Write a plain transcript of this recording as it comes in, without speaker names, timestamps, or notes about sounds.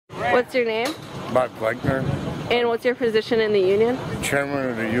What's your name? Bob Gleitner. And what's your position in the union? Chairman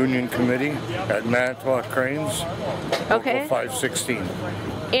of the union committee at Manitowoc Cranes, okay. Local 516.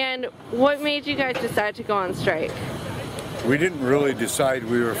 And what made you guys decide to go on strike? We didn't really decide,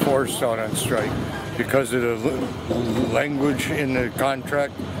 we were forced out on strike because of the language in the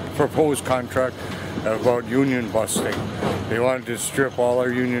contract, proposed contract about union busting. They wanted to strip all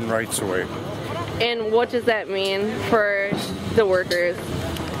our union rights away. And what does that mean for the workers?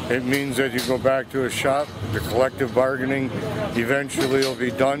 It means that you go back to a shop, the collective bargaining eventually will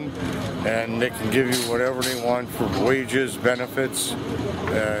be done, and they can give you whatever they want for wages, benefits,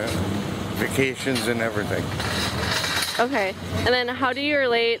 vacations, and everything. Okay, and then how do you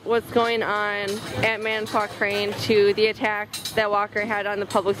relate what's going on at Manitowoc Crane to the attack that Walker had on the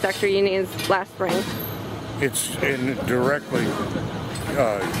public sector unions last spring? It's directly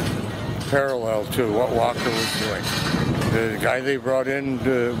parallel to what Walker was doing. The guy they brought in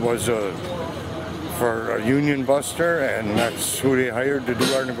was for a union buster, and that's who they hired to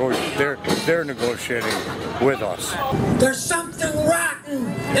do our they're negotiating with us. There's something rotten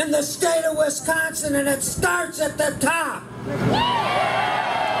in the state of Wisconsin, and it starts at the top.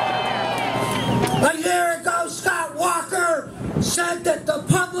 A year ago, Scott Walker said that the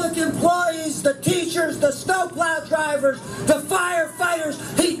public employees, the teachers, the snowplow drivers, the firefighters,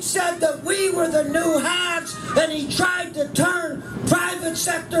 he said that we were the new haves, and he tried to turn private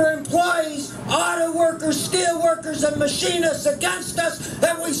sector employees, auto workers, steel workers, and machinists against us,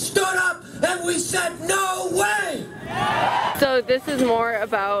 and we stood up and we said, no way! So this is more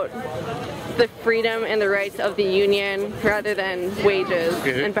about the freedom and the rights of the union rather than wages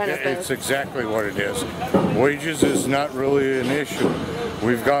and benefits. It's exactly what it is. Wages is not really an issue.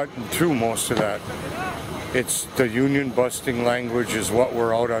 We've gotten through most of that. It's the union busting language is what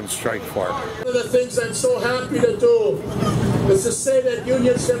we're out on strike for. One of the things I'm so happy to do is to say that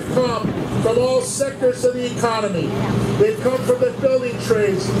unions have come from all sectors of the economy. They've come from the building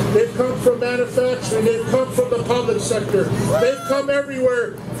trades, they've come from manufacturing, they've come from the public sector. They've come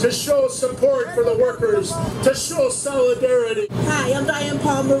everywhere to show support for the workers, to show solidarity. Hi, I'm Diane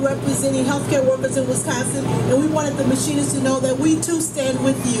Palmer representing healthcare workers in Wisconsin, and we wanted the machinists to know that we too stand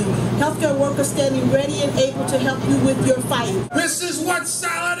with you. Healthcare workers standing ready and able to help you with your fight. This is what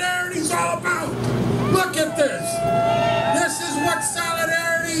solidarity's all about. Look at this. This is what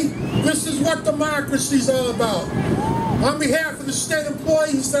solidarity, this is what democracy's all about. On behalf of the state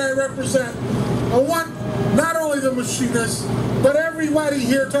employees that I represent, I want not only the machinists, but everybody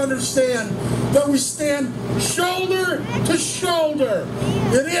here to understand that we stand shoulder to shoulder.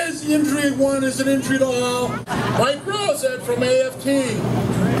 It is injury one is an injury to all. Mike Rosette from AFT.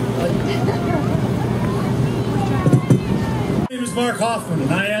 My name is Mark Hoffman,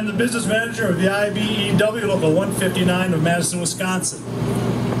 and I am the business manager of the IBEW Local 159 of Madison, Wisconsin.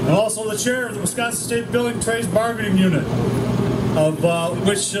 I'm also the chair of the Wisconsin State Building Trades Bargaining Unit,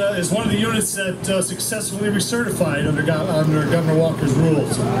 which is one of the units that successfully recertified under Governor Walker's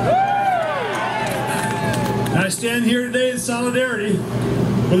rules. And I stand here today in solidarity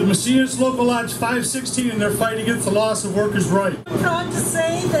with the Machinists Local Lodge 516 in their fight against the loss of workers' rights. I'm proud to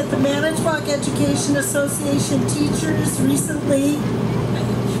say that the Manitowoc Education Association teachers recently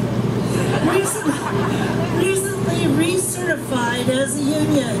recertified as a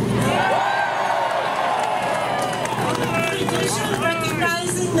union. In addition,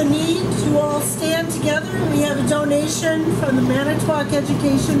 recognizing the need to all stand together, we have a donation from the Manitowoc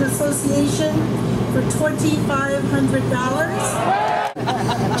Education Association for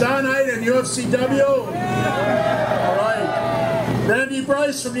 $2,500. John Hyden, UFCW. All right. Randy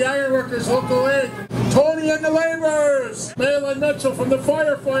Bryce from the Ironworkers, Local 8. Tony and the Laborers. Malin Mitchell from the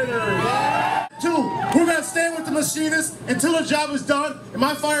Firefighters. 2, we're going to stand with the machinists until the job is done, and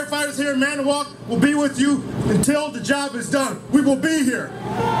my firefighters here in Manitowoc will be with you until the job is done. We will be here.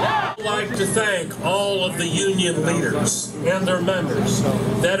 I'd like to thank all of the union leaders and their members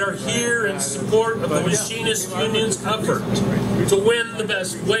that are here in support of the Machinist Union's effort to win the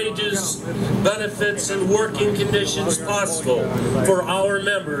best wages, benefits, and working conditions possible for our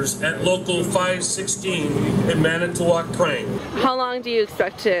members at Local 516 in Manitowoc Crane. How long do you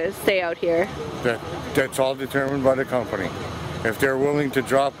expect to stay out here? That's all determined by the company. If they're willing to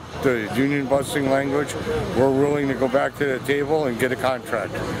drop the union busting language, we're willing to go back to the table and get a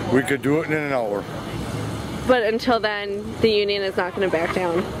contract. We could do it in an hour. But until then, the union is not going to back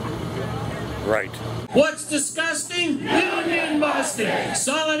down. Right. What's disgusting? Union busting.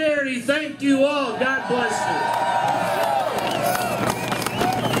 Solidarity. Thank you all. God bless you.